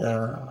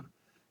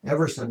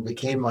 Everson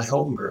became my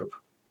home group.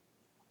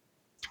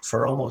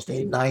 for almost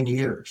 8, 9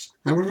 years.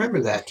 I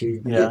remember that.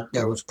 Yeah.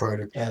 That was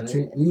part of. And So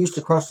you used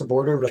to cross the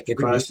border like every week,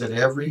 crossed it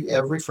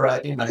every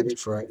Friday night. every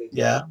Friday.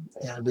 Yeah,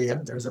 and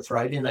there's a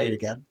Friday night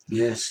again,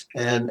 Yes.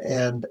 and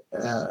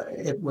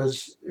it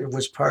was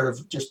part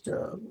of just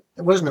it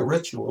wasn't a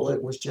ritual.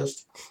 It was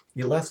just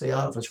you left the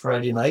office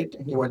Friday night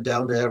and you went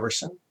down to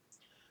Everson,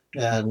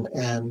 and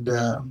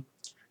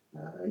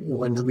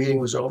when the meeting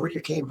was over,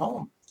 you came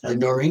home. Did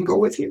Noreen go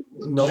with you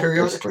No,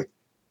 periodically?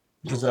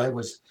 because I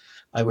was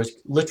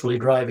literally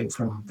driving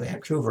from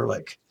Vancouver,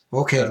 like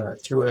Okay,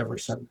 to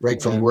Everson,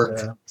 right from and, work.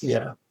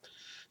 yeah,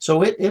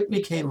 so it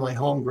became my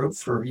home group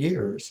for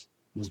years,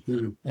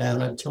 Mhm.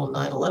 and until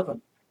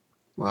 9/11.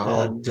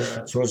 Wow. And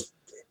So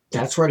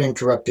that's what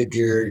interrupted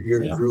your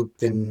yeah.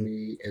 group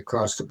in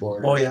across the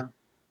border. Oh yeah,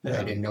 I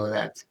yeah, didn't know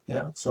that.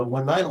 yeah. So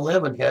when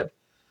 9/11 hit,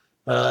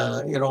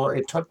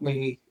 it took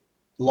me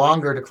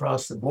longer to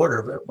cross the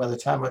border, but by the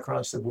time I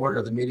crossed the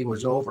border, the meeting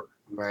was over.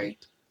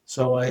 Right.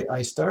 So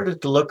I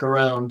started to look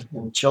around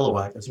in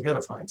Chilliwack. I said, I got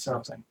to find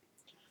something,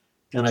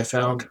 and I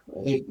found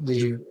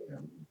the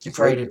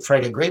Friday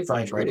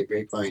Grapevine Friday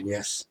group Grapevine.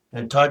 Yes.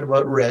 and talked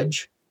about Reg.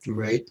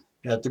 Right.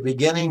 At the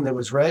beginning, there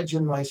was Reg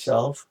and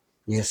myself.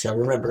 Yes, I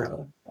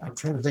remember. I'm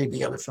trying to think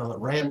the other fellow,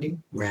 Randy,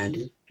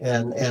 Randy.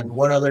 and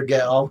one other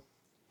gal,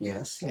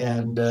 Yes.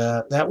 and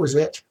that was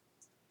it.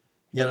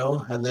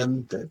 And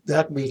then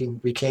that meeting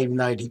became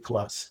 90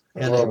 plus,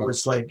 and it Oh,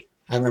 was like,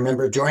 I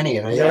remember joining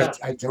it. yeah,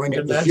 I joined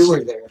it and if you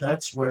were there.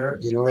 that's where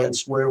You know,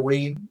 that's where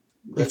we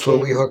that's where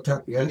we became, hooked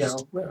up.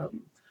 Yes.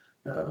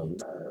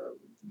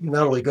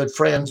 not only good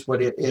friends,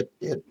 but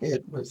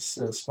it was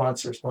a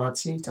sponsor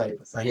sponsee type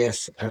of thing.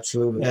 Yes,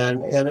 absolutely.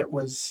 And that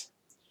was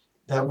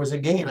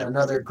again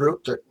another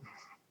group that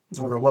I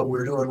don't know what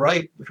we're doing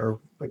right, or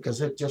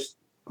because it just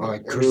Oh,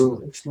 it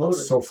grew exploded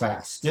so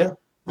fast. Yeah.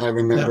 I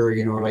remember,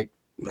 like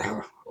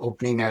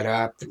opening that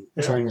up and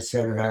Yeah. trying to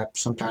set it up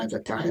sometimes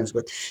at times,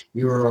 but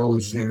you were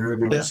always there.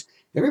 And Yeah.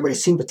 Everybody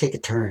seemed to take a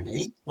turn,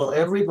 eh? Well,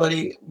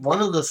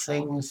 one of the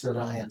things that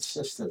I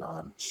insisted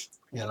on,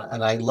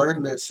 and I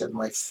learned this in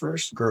my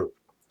first group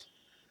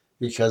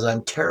because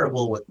I'm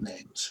terrible with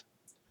names.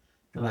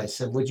 And I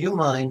said, would you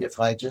mind if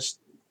I just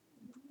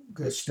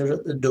stood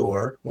at the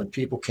door when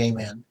people came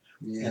in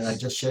and I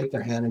just shake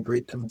their hand and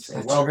greet them and say,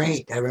 That's well,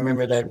 right. I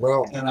remember that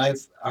well. And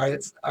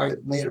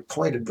I've made a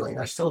point of doing.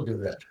 I still do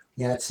that.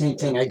 Yeah, same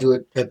thing. I do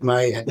it at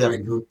my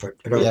group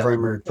at our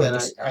primary And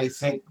purpose. I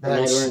think And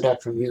I learned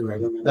that from you. I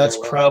remember that's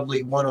that well.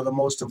 probably one of the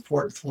most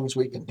important things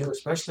we can do,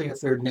 especially if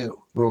they're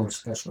new. Oh,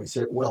 especially.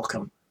 Say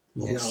welcome.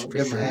 Yes, for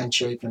Give them sure. a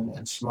handshake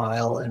and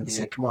smile and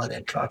say, come on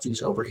in,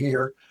 coffee's over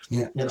here.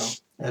 Yeah.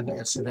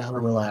 And sit down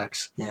and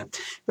relax. Yeah.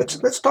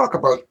 Let's talk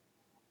about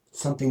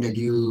something that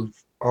you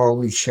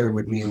always shared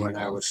with me when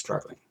I was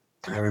struggling.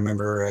 I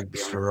remember I'd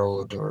be on the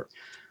road or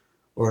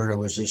there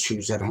was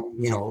issues at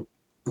home,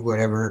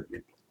 whatever.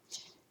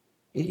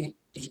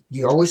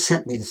 You always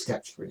sent me the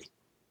steps free.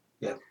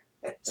 Yeah.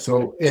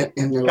 So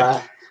in the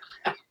last,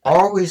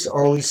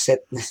 always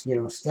set,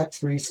 step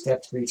three,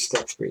 step three,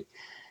 step three.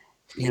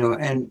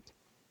 And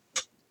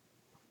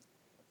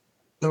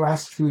the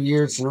last few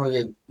years,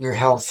 your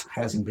health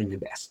hasn't been the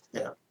best.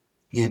 Yeah.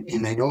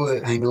 And I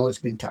know it's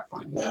been tough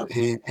on you.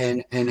 Yeah.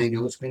 And I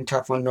know it's been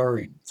tough on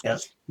Noreen. Yeah.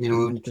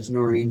 Because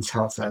Noreen's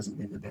health hasn't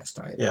been the best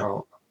either. Yeah.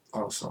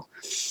 Also.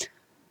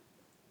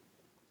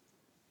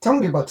 Tell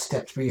me about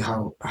step three,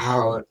 how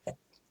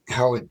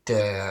it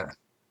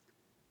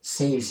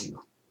saves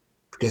you.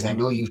 Because I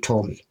know you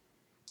told me.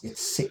 It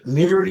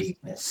literally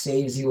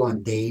saves you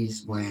on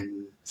days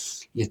when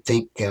you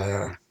think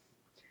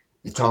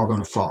it's all going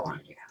to fall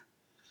on you.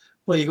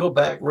 Well, you go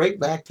right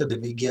back to the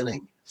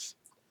beginning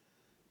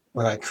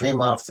when I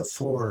came off the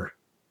floor,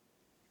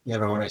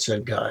 when I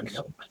said, God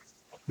help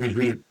me.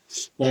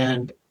 Mm-hmm.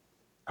 And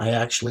I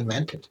actually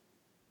meant it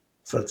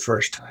for the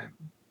first time,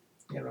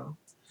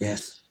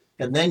 Yes.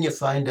 And then you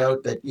find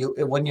out that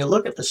when you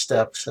look at the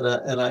steps,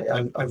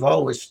 and I've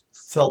always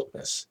felt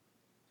this,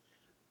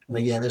 and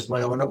again, it's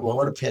my own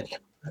opinion,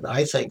 and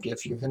I think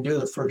if you can do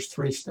the first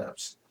 3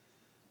 steps,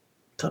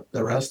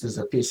 the rest is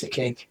a piece of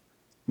cake.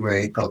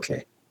 Right.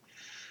 Okay.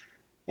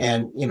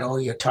 And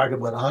you talk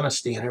about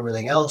honesty and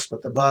everything else,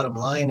 but the bottom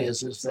line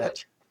is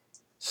that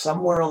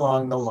somewhere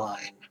along the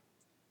line,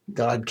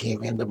 God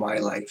came into my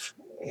life,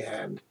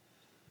 and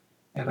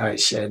I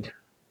said,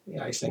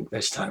 I think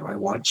this time I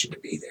want you to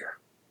be there.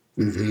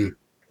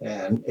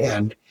 Mm-hmm.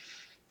 And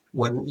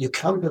when you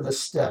come to the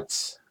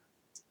steps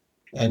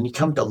and you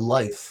come to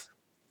life,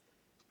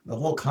 the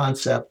whole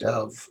concept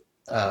of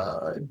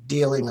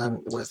dealing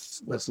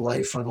with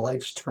life on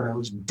life's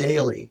terms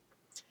daily,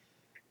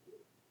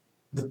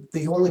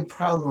 the only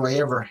problem I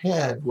ever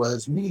had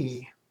was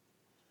me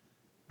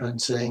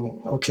and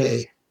saying,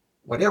 okay,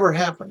 whatever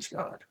happens,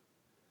 God,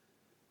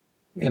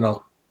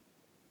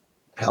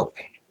 help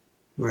me.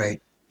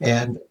 Right.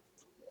 And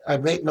I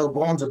make no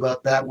bones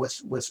about that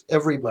with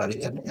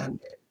everybody, and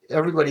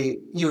everybody,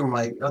 even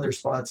my other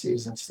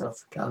sponsees and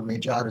stuff, kind of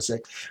made John to say,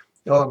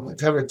 "Oh, I'm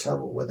having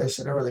trouble with this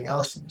and everything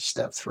else in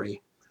step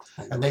 3."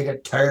 and they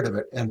get tired of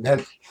it. And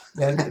then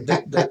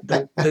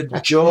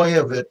the joy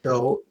of it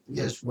though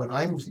is when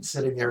I'm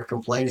sitting there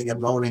complaining and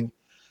moaning,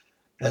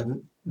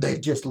 and they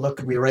just look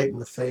at me right in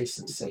the face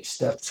and say,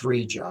 "Step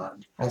 3,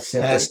 John." I've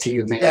said And this to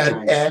you many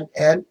and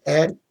times.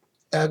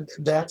 and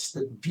that's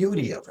the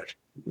beauty of it.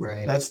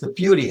 Right. That's the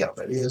beauty of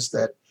it, is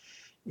that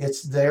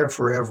it's there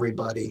for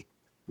everybody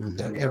at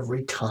Mhm.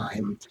 every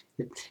time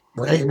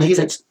when I you need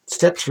think it.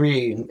 step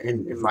three,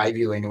 in my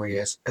view anyway,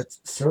 is it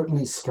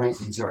certainly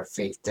strengthens our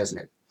faith, doesn't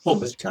it? Oh,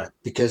 big time.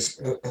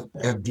 Because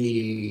of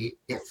the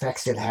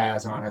effects it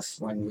has on us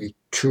when we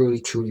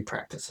truly, truly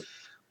practice it.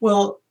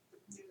 Well,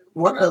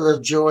 one of the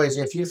joys,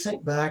 if you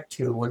think back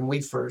to when we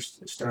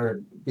first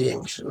started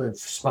being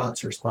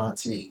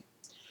sponsee,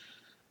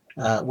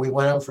 we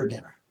went out for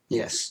dinner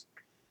Yes,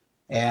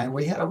 and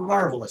we had a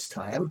marvelous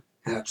time.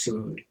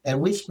 absolutely. And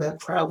we spent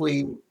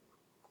probably,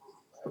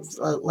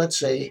 let's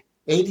say,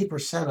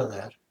 80% of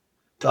that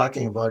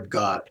talking about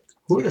God.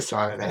 Who would have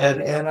thought of that?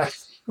 And I,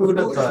 who'd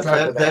have thought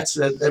that?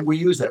 That we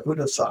use that. Who'd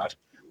have thought?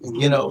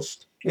 You know,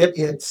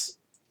 it's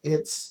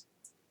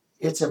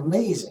it's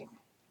amazing.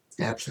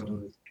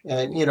 Absolutely.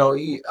 And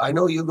I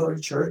know you go to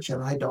church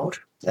and I don't,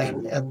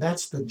 and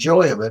that's the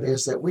joy of it,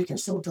 is that we can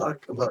still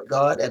talk about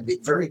God and be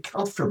very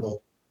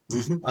comfortable,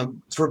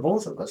 for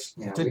both of us,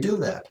 to do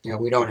that.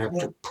 We don't have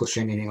to push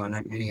anything on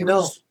any of No,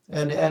 us.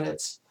 and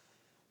it's,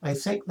 I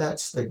think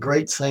that's the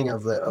great thing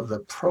of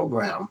the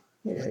program,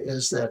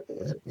 is that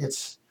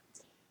it's,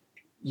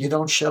 you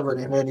don't shove it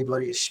in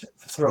anybody's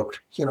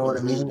throat. You know what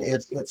I mean?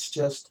 It's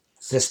just,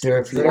 Sister,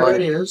 if you there want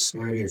it it, is.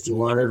 there it is. You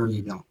want it or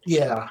you don't.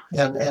 Yeah,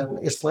 and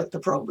it's like the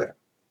program.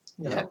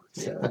 Yeah.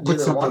 I put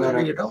something on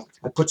it.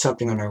 I put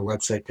something on our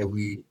website that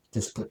we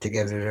just put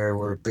together there,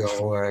 where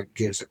Bill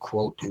gives a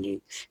quote, and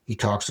he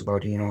talks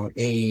about,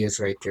 A is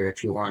right there.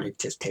 If you want it,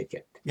 just take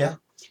it. Yeah.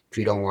 If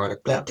you don't want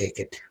it, don't take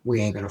it. We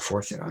ain't gonna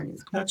force it on you.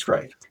 That's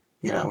right.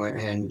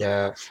 And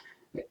I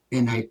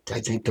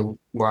think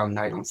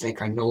I don't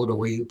think I know the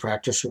way you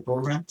practice your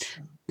program.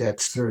 That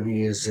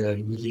certainly is,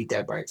 you lead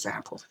that by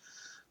example.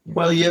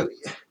 Well,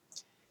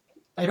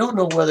 I don't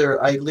know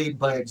whether I lead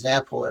by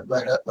example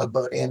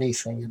about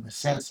anything, in the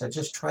sense I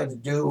just try to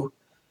do,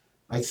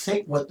 I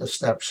think, what the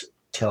steps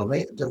tell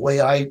me, the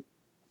way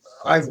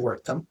I've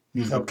worked them.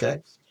 Mhm.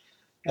 Okay.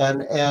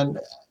 And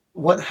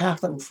what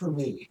happened for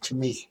me, to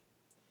me,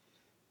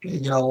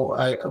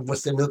 I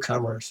with the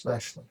newcomer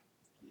especially,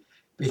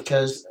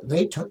 because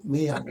they took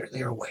me under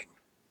their wing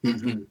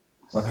Mhm.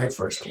 when I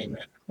first came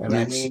in.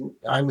 And Yes.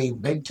 I mean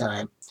big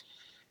time.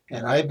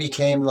 And I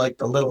became like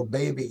the little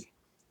baby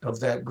of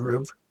that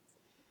group.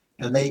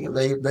 And they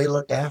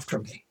looked after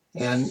me.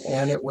 And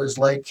it was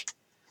like,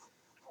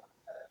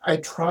 I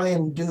try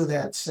and do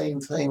that same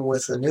thing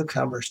with the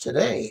newcomers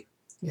today,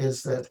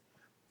 is that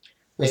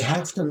they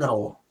have to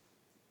know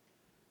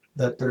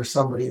that there's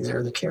somebody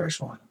there that cares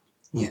for them.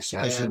 Yes,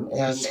 And absolutely.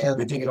 and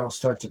I and think it all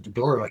starts at the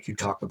door, like you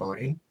talk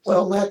about, eh?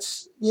 well,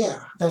 that's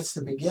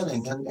the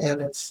beginning. And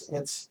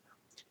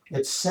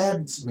it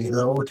saddens me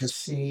though to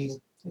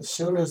see, as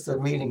soon as the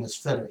meeting is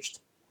finished,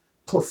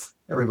 poof,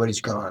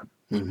 everybody's gone.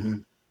 Mm-hmm.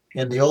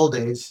 In the old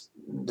days,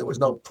 there was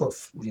no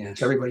poof. Yes.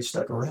 Everybody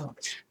stuck around.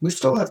 We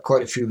still have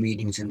quite a few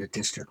meetings in the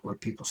district where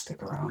people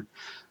stick around.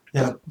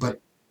 Yeah. But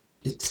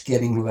it's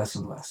getting less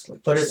and less.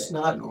 Like But it's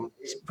not.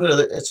 But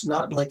it's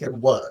not like it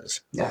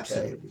was.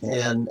 Okay.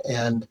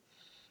 And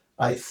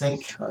I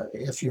think,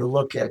 if you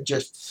look at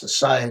just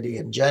society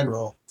in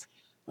general,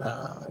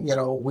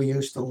 we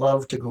used to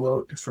love to go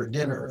out for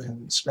dinner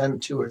and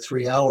spend 2 or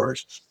 3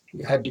 hours.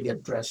 You had to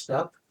get dressed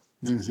up.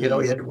 Mm-hmm.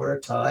 You had to wear a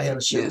tie and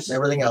a suit, and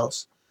everything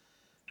else.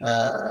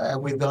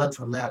 And we've gone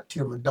from that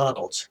to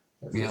McDonald's,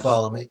 if you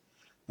follow me.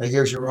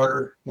 Here's your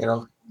order,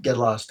 get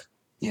lost.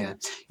 Yeah.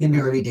 In the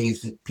early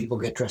days, did people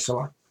get dressed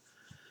up?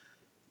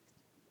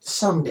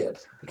 Some did.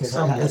 Because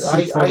Some did.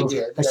 I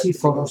did. I see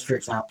photos, for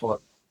example,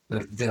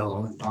 of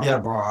Bill and Dr.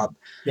 Bob.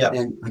 Yeah.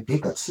 And they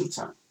got suits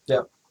on.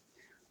 Yeah.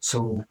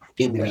 So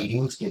in the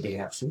meetings, did they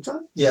have suits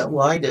on? Yeah,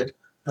 well, I did.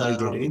 You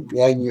did.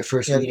 Yeah, in your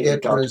first meeting,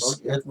 it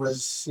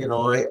was,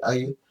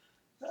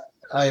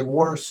 I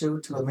wore a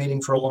suit to the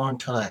meeting for a long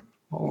time.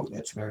 Oh,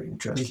 that's very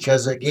interesting.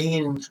 Because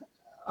again,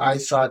 I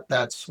thought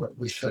that's what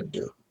we should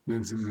do.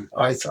 Mm-hmm.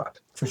 I thought.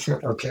 For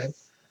sure. Okay.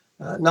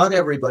 Not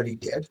everybody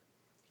did,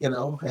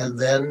 and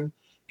then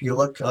you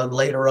look on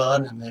later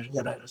on, and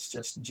it's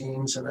just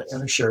jeans and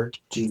a shirt.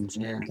 Jeans,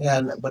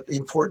 yeah. But the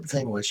important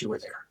thing was you were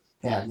there.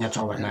 Yeah, that's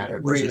all that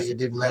mattered. Really, it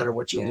didn't matter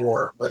what you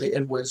wore, but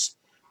it was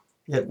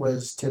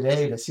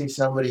today, to see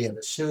somebody in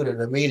a suit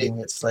at a meeting.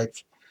 It's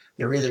like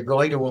you're either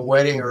going to a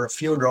wedding or a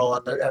funeral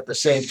at the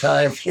same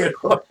time.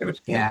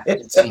 Yeah,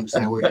 it seems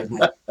that way,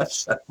 doesn't it?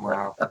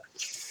 Wow.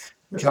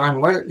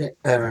 John, what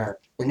an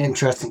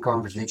interesting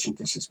conversation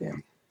this has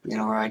been.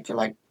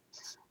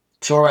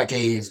 CHILLIWACK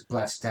is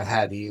blessed to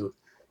have you,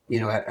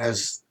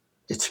 as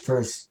its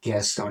first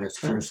guest on its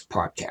first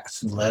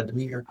podcast. Glad to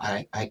be here.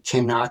 I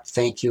cannot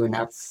thank you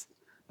enough.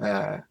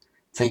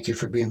 Thank you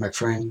for being my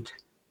friend.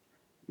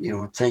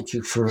 Thank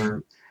you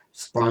for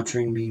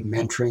sponsoring me,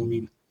 mentoring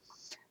me.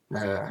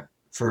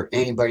 for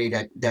anybody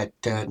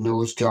that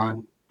knows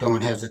John,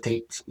 don't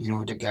hesitate.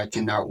 The guy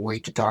cannot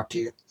wait to talk to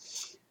you.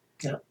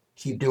 Yeah.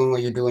 Keep doing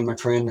what you're doing, my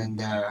friend,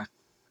 and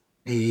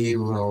he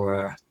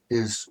will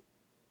is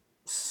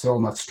so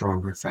much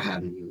stronger for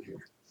having you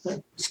here,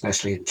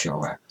 especially in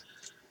CHILLIWACK.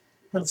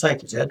 Well,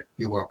 thank you, Ted.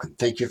 You're welcome.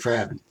 Thank you for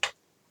having me.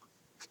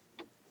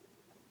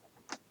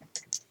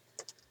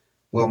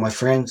 Well, my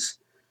friends,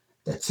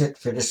 that's it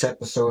for this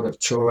episode of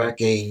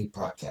CHILLIWACK AE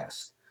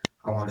Podcast.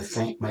 I want to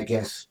thank my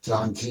guest,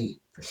 John G.,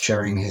 for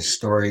sharing his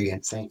story,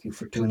 and thank you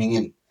for tuning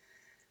in.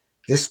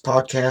 This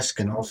podcast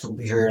can also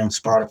be heard on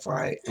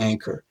Spotify,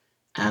 Anchor,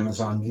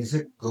 Amazon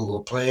Music,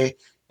 Google Play,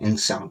 and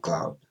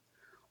SoundCloud.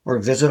 Or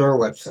visit our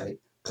website,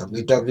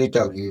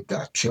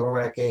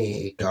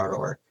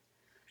 www.chillwackaa.org.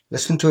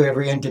 Listen to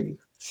every interview,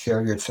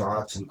 share your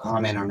thoughts, and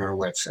comment on our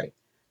website.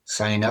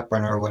 Sign up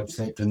on our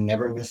website to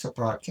never miss a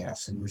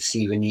podcast and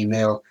receive an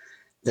email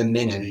the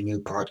minute a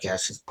new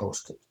podcast is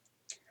posted.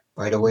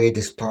 By the way,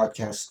 this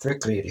podcast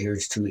strictly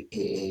adheres to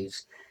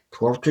AA's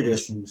 12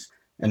 traditions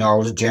and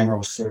all the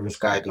general service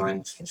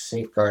guidelines for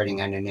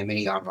safeguarding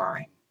anonymity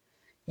online.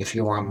 If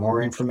you want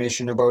more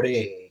information about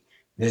AA,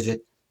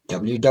 visit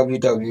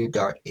www.aa.org.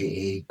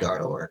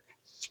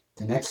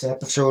 The next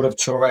episode of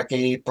CHILLIWACK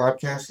AA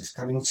Podcast is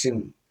coming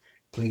soon.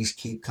 Please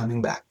keep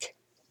coming back.